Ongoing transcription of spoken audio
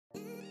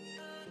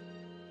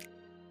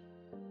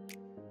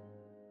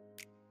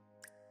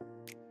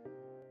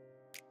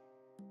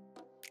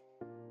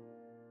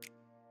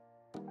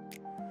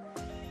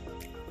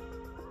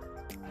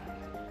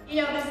You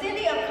know, the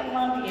City of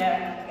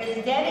Columbia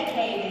is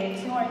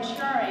dedicated to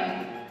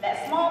ensuring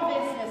that small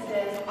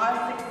businesses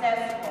are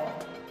successful,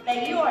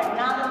 that you are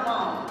not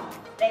alone,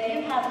 that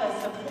you have the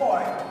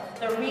support,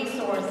 the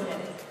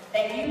resources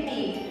that you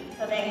need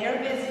so that your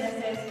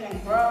businesses can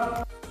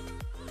grow.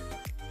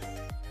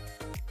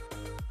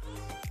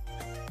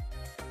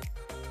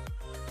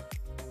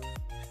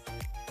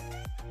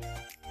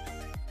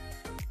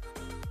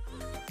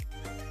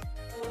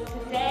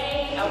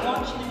 Today, I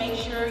want you to make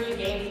sure you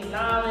gain some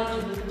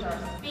knowledge, you listen to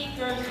our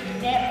speakers,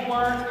 you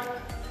network,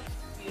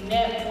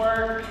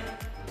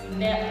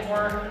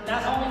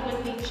 not only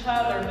with each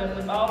other, but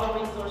with all the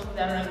resources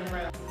that are in the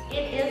room.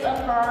 It is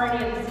a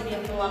priority in the City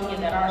of Columbia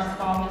that our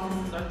small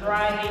businesses are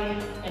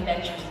thriving, and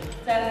that you're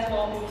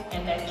successful,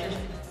 and that you're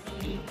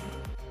succeeding.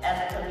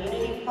 As a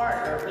community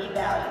partner, we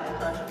value the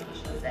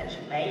contributions that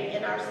you make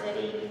in our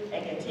city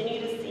and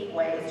continue to seek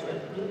ways to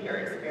improve your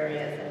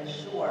experience and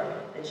ensure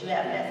that you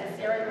have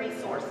necessary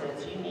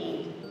resources you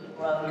need to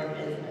grow your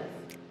business.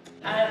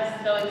 I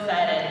am so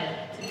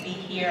excited to be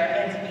here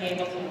and to be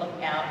able to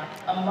look out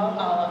among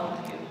all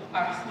of you,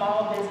 our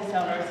small business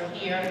owners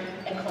here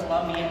in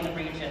Columbia and the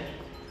region.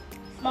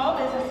 Small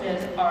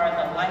businesses are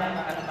the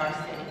lifeline of our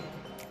city.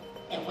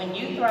 And when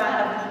you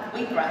thrive,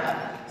 we thrive.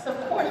 So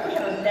of course we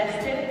have a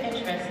vested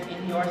interest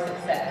in your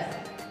success.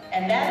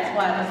 And that is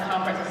why this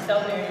conference is so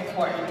very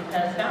important,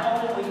 because not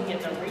only will you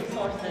get the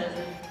resources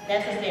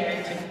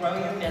necessary to grow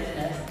your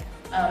business,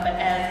 but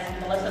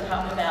as Melissa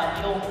talked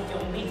about,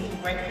 you'll meet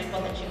some great people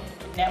that you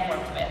can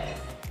network with.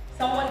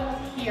 Someone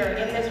here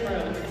in this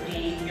room could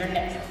be your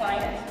next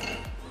client.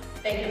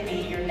 They could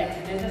be your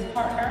next business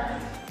partner,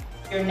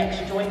 your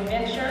next joint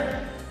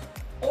venture,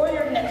 or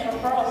your next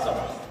referral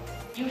source.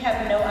 You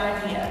have no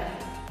idea,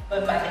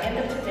 but by the end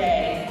of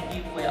today,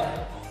 you will.